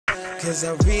Cause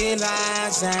I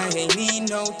realized I ain't need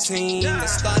no team. I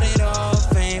started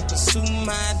off and pursued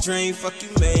my dream. Fuck you,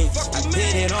 man. I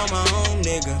did it on my own,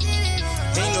 nigga.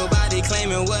 Ain't nobody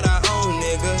claiming what I own,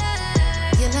 nigga.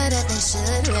 You know that they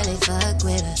should really fuck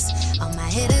with us. All my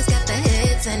hitters got the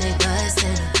hits and they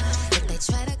bustin' them. If they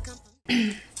try to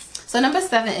come. So number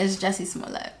 7 is Jussie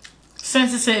Smollett.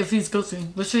 Sentenced if he's guilty.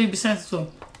 What should he be sentenced to?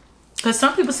 Because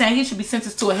some people saying he should be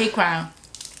sentenced to a hate crime.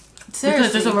 Seriously?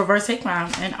 Because it's a reverse hate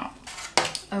crime. And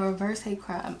a reverse hate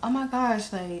crime. Oh my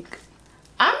gosh, like,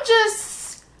 I'm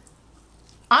just,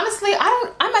 honestly,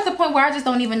 I'm at the point where I just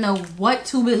don't even know what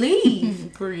to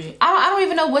believe. Period. I don't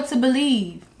even know what to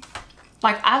believe.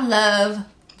 Like, I love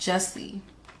Jussie.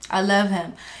 I love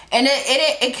him. And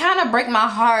it kind of break my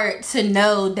heart to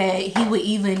know that he would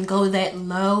even go that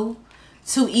low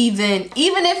to even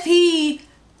if he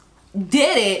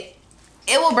did it,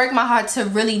 it will break my heart to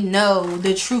really know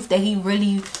the truth that he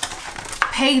really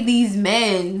paid these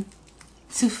men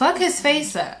to fuck his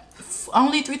face up.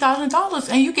 Only $3,000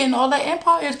 and you getting all that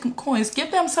Empire coins.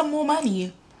 Give them some more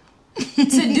money. To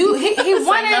do he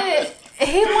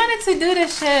wanted to do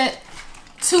this shit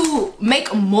to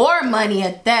make more money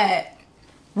at that,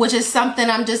 which is something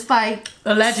I'm just like,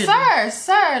 allegedly.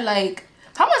 Sir, like,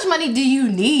 how much money do you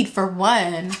need for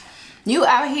one? You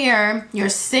out here, you're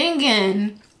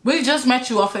singing. We just met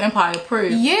you off of Empire,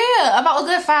 period. Yeah, about a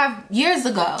good 5 years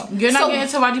ago. You're not getting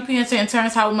to YDP and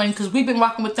Terrence Howard money because we've been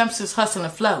rocking with them since Hustle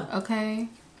and Flow. Okay.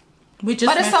 We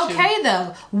just But it's okay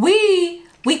though.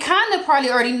 We kind of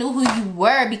probably already knew who you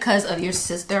were because of your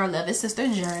sister, Eleven's sister,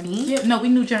 Journey. Yeah, no, we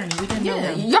knew Journey. We didn't know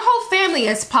him. Your whole family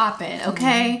is popping,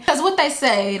 okay? Because what they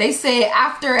say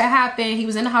after it happened, he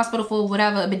was in the hospital for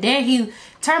whatever, but then he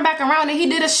turned back around and he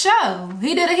did a show.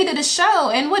 He did a show,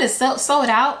 and what is sold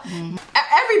out?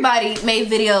 Everybody made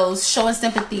videos showing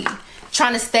sympathy,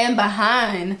 trying to stand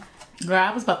behind. Girl,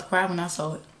 I was about to cry when I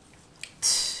saw it.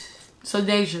 So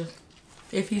Deja,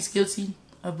 if he's guilty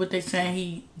of what they saying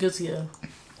he guilty of,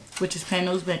 which is paying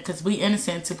those back, because we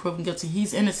innocent to proven guilty.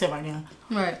 He's innocent right now.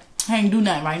 Right. He ain't do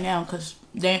nothing right now because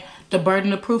then the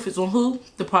burden of proof is on who?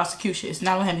 The prosecution. It's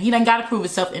not on him. He done got to prove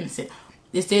himself innocent.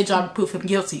 It's their job to prove him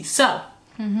guilty. So,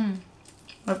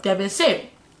 with that being said,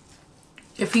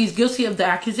 if he's guilty of the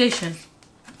accusations,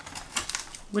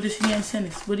 what is he getting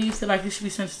sentenced? What do you feel like he should be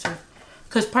sentenced to?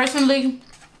 Because personally,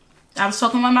 I was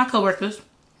talking with my coworkers,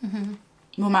 with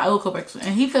my old coworkers,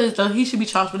 and he feels as though he should be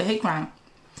charged with a hate crime.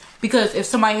 Because if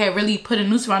somebody had really put a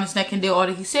noose around his neck and did all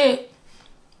that he said,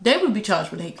 they would be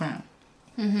charged with a hate crime.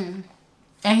 And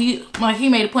he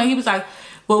made a point. He was like,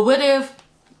 well, what if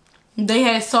they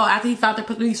had saw, after he filed the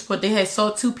police report, they had saw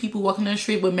 2 people walking down the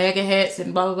street with MAGA hats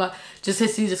and blah, blah, blah, just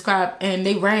as he described, and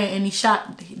they ran and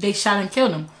they shot and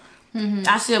killed him.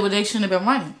 I said, well, they shouldn't have been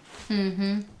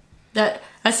running. That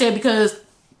I said, because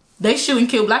they shoot and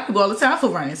kill black people all the time for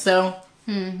running. So,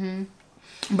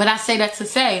 but I say that to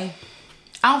say,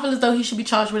 I don't feel as though he should be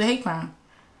charged with a hate crime.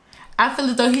 I feel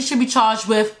as though he should be charged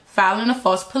with filing a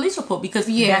false police report because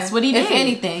that's what he did. If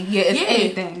anything. Yeah, if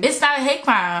anything. It's not a hate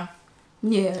crime.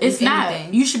 Yeah, it's not.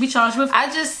 Anything. You should be charged with.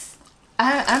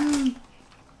 I'm.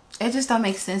 It just don't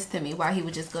make sense to me why he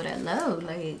would just go that low.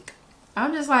 Like,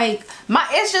 I'm just like,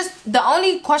 it's just, the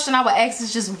only question I would ask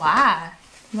is just why.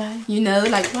 Right. You know,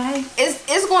 like, why?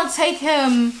 It's going to take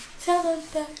him. Tell him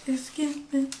that it's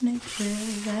given nature,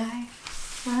 right?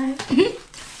 Why?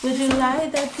 Would you lie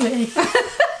that way?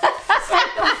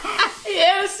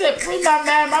 Innocent. Free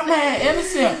my man,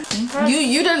 innocent.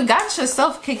 You done got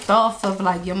yourself kicked off of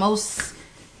like your most.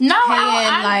 No,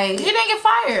 like he didn't get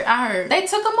fired. I heard they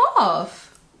took him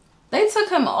off. They took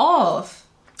him off.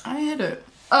 I hit it.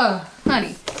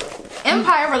 Honey,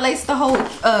 Empire released the whole.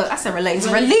 I said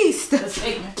released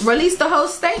the whole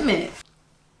statement.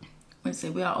 We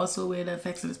say we are also aware that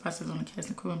effects of this process on the cast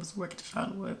and crew members working to try to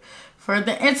avoid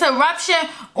further interruption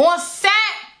on set.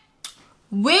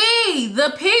 We,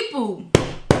 the people,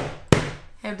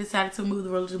 have decided to move the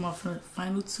roller tomorrow for the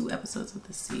final 2 episodes of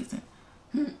this season.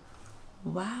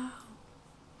 Wow.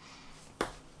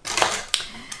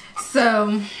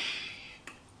 So,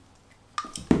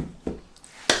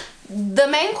 the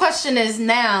main question is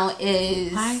now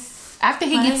is, after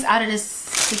he gets out of this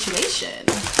situation,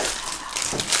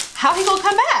 how he gonna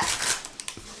come back?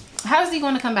 How is he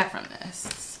gonna come back from this?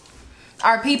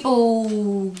 Are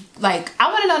people, like,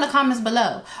 I want to know in the comments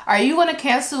below, are you gonna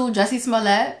cancel Jussie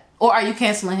Smollett or are you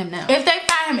canceling him now? If they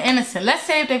find him innocent, let's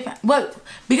say if they find,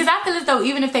 because I feel as though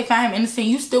even if they find him innocent,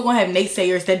 you still gonna have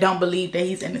naysayers that don't believe that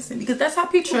he's innocent, because that's how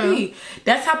people be.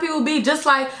 That's how people be. Just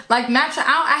like natural.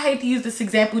 I hate to use this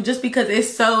example just because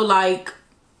it's so like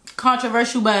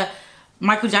controversial, but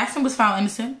Michael Jackson was found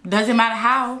innocent. Doesn't matter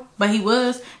how, but he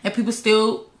was, and people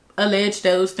still allege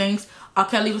those things. R.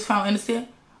 Kelly was found innocent.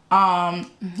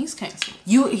 He's canceled.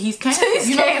 He's canceled.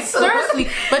 You know, canceled. seriously.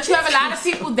 But you have a lot of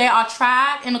people that are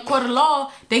tried in the court of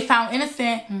law. They found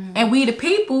innocent, and we the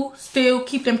people still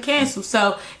keep them canceled.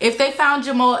 So if they find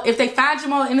Jamal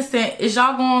innocent, is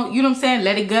y'all going? You know what I'm saying?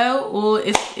 Let it go, or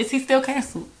is he still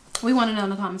canceled? We want to know in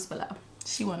the comments below.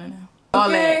 She want to know. All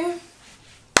that.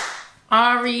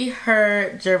 Ari,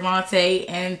 her, Gervonta,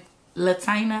 and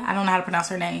Latina. I don't know how to pronounce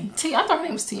her name. I thought her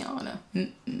name was Tiana.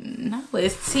 No,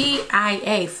 it's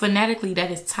T-I-A. Phonetically,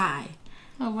 that is Ty.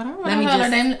 Oh, whatever. Let me just... her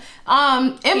name.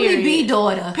 Emily B.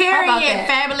 daughter. Period.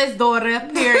 Fabulous daughter.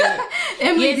 Period.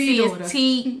 Emily B. daughter.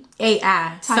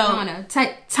 T-A-I. Tina.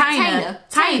 Tina.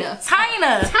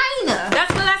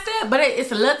 That's what I said, but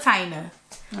it's Latina.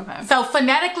 Okay. So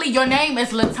phonetically, your name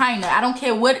is Latina. I don't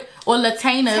care what, or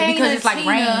Latina, because it's like Tina,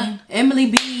 rain. Emily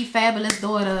B. Fabulous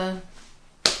daughter.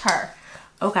 Her.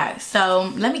 Okay, so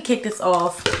let me kick this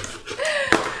off.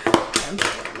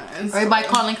 Everybody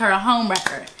calling her a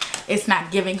homewrecker. It's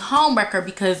not giving homewrecker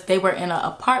because they were in an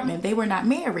apartment. They were not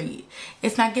married.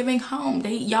 It's not giving home.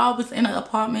 Y'all was in an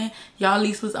apartment. Y'all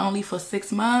lease was only for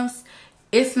 6 months.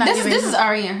 It's not. This is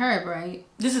Ari and Herb, right?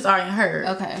 This is Ari and Herb.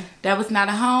 Okay. That was not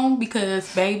a home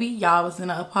because, baby, y'all was in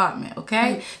an apartment.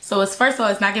 Okay. So it's, first of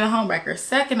all, it's not giving homewrecker.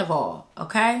 Second of all,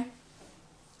 okay.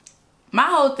 My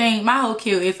whole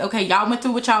cue is, okay, y'all went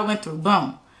through what y'all went through.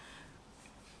 Boom.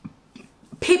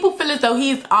 People feel as though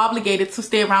he's obligated to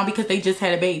stay around because they just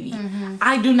had a baby.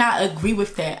 I do not agree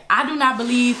with that. I do not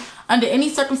believe under any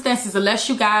circumstances, unless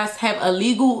you guys have a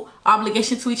legal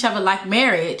obligation to each other like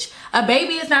marriage, a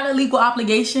baby is not a legal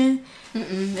obligation.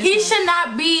 He should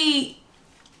not be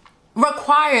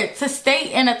required to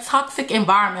stay in a toxic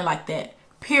environment like that.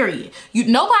 Period.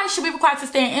 Nobody should be required to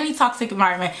stay in any toxic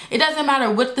environment. It doesn't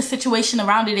matter what the situation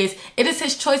around it is. It is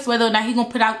his choice whether or not he's gonna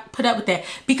put up with that.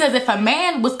 Because if a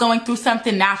man was going through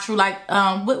something natural, like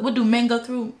what do men go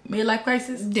through? Midlife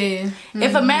crisis? Yeah.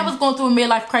 If a man was going through a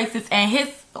midlife crisis and his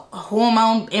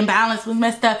hormone imbalance was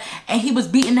messed up and he was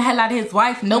beating the hell out of his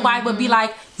wife, nobody would be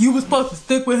like, you was supposed to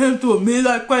stick with him through a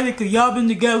midlife crisis because y'all been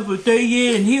together for 3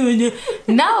 years and he and it.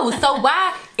 No. So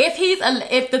why,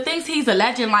 if the things he's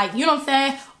alleging, like, you know what I'm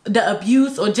saying, the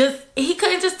abuse, or just he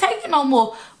couldn't just take it no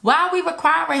more, why are we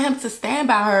requiring him to stand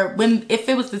by her when if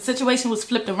it was the situation was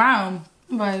flipped around?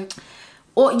 Right.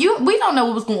 Or we don't know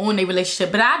what was going on in their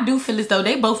relationship, but I do feel as though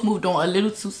they both moved on a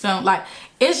little too soon. Like,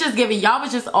 it's just giving, y'all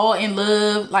was just all in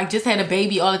love, like just had a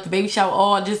baby, all at the baby shower,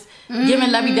 all just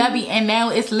giving lovey-dovey, and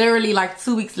now it's literally like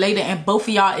 2 weeks later and both of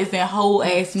y'all is in whole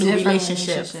ass new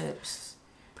relationships.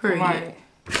 Period. Right.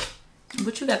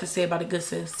 What you got to say about it, good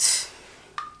sis?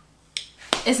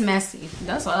 It's messy.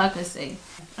 That's all I can say.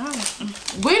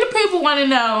 We the people want to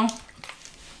know,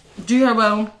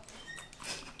 herbo,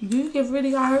 do you get rid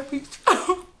of your herpes?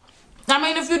 I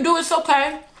mean, if you do, it's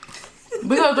okay.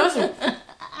 Because listen,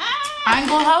 I ain't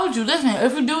gonna hold you. Listen,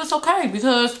 if you do, it's okay.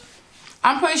 Because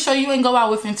I'm pretty sure you ain't go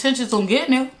out with intentions on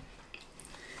getting it.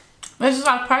 It's just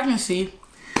like pregnancy.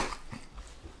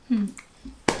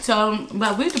 So,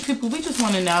 but we the people, we just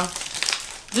want to know.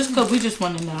 Just because we just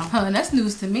want to know. Huh, that's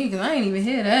news to me because I ain't even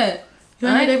hear that. You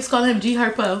know they was calling him G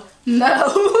Herpo? No. I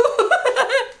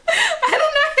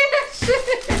did not hear that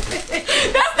shit.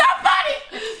 That's not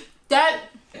funny.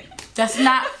 That's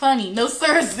not funny. No,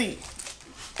 seriously.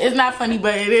 It's not funny,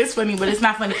 but it is funny, but it's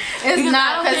not funny. It's because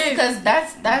not, because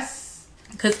that's...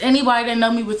 Because anybody that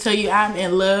know me would tell you I'm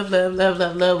in love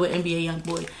with NBA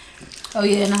Youngboy. Oh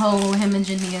yeah, and the whole him and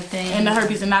Jania thing. And the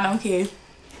herpes, and I don't care.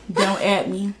 Don't at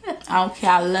me. I don't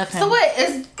care. I love him. So what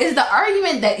is the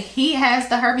argument that he has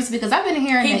the herpes? Because I've been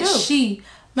hearing that she...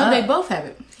 No, they both have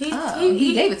it. He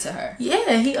gave it to her.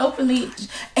 Yeah, he openly...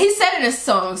 He said it in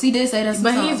songs. He did say that in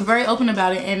songs. But he's very open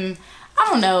about it. And I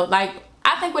don't know. Like,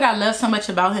 I think what I love so much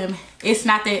about him, it's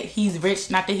not that he's rich,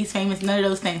 not that he's famous, none of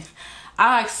those things.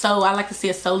 I like to see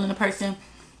a soul in a person.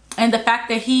 And the fact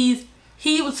that he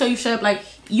will tell you straight up, like,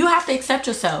 you have to accept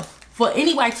yourself. For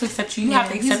anybody to accept you, you have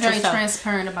to accept yourself. He's very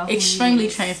transparent about who extremely he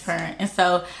is. transparent. And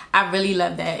so I really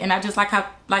love that. And I just like how,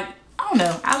 like, I don't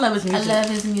know, I love his music. I love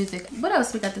his music. What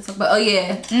else we got to talk about? Oh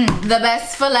yeah, the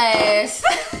best for last.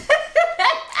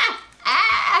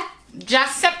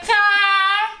 Jessica.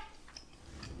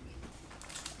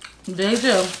 There you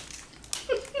go.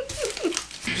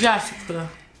 Jessica.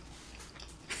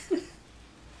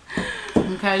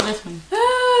 Okay, listen.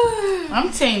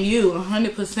 I'm team you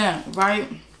 100%, right?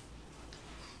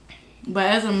 But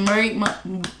as a married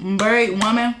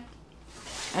woman,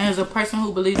 and as a person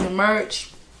who believes in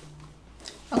marriage,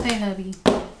 okay, hubby,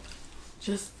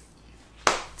 just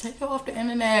Take her off the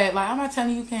internet. Like, I'm not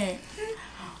telling you can't.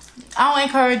 I don't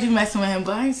encourage you messing with him,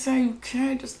 but I ain't saying you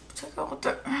can't. Just take her off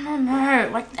the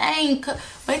internet. Like, dang,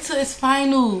 wait till it's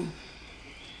final.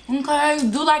 Okay?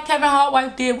 Do like Kevin Hart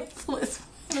wife did. Wait till it's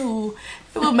final.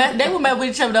 They were mad with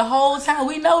each other the whole time.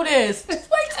 We know this. Just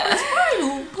wait till it's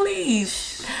final,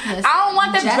 please. Yes, I don't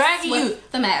want them just dragging you.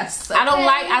 The mask. Okay? I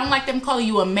don't like them calling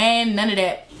you a man. None of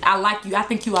that. I like you. I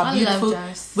think you are beautiful.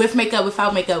 With makeup,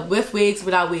 without makeup, with wigs,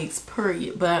 without wigs.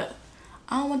 Period. But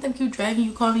I don't want them keep dragging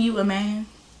you, calling you a man.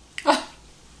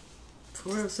 For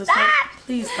real, sister.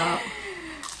 Please stop.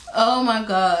 Oh my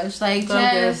gosh, like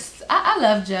Jess. I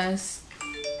love Jess.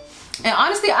 And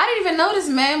honestly, I didn't even know this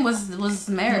man was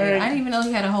married. I didn't even know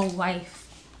he had a whole wife.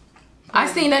 I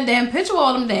seen that damn picture of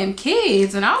all them damn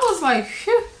kids, and I was like,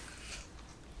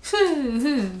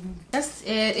 that's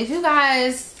it. If you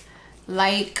guys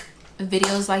like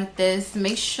videos like this,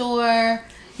 make sure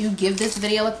you give this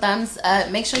video a thumbs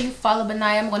up. Make sure you follow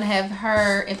BAKNIYA. I'm going to have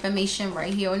her information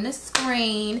right here on the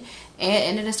screen and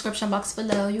in the description box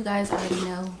below. You guys already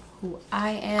know who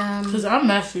I am. Because I'm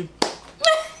messy.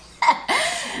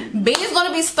 B is going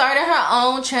to be starting her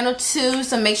own channel too,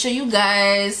 so make sure you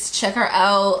guys check her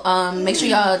out. Make sure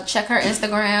y'all check her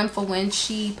Instagram for when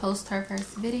she posts her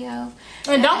first video.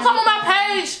 And don't come on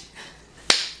my page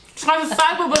trying to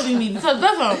cyberbully me, because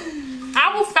listen,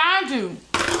 I will find you.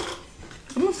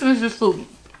 Let me finish this food.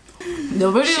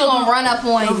 The video gonna run up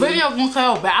on you. The video gonna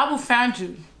tell, but I will find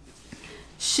you.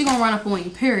 She gonna run up on you,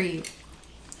 period.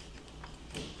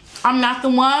 I'm not the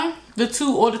one, the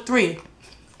two, or the three.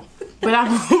 But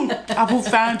I will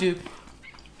find you.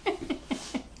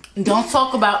 Don't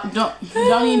talk about, don't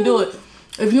even do it.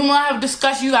 If you want to have a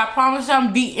discussion, I promise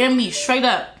I'm DM me straight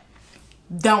up.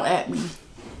 Don't at me.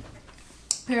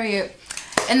 Period.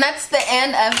 And that's the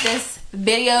end of this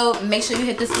video. Make sure you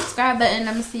hit the subscribe button.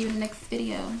 I'm gonna see you in the next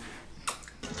video.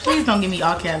 Please don't give me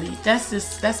R. Kelly.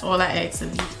 That's all I ask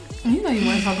of you. You know you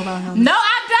want to talk about him. No,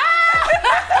 I don't.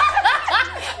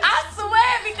 I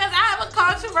swear, because I have a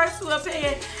controversial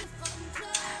opinion.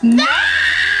 No!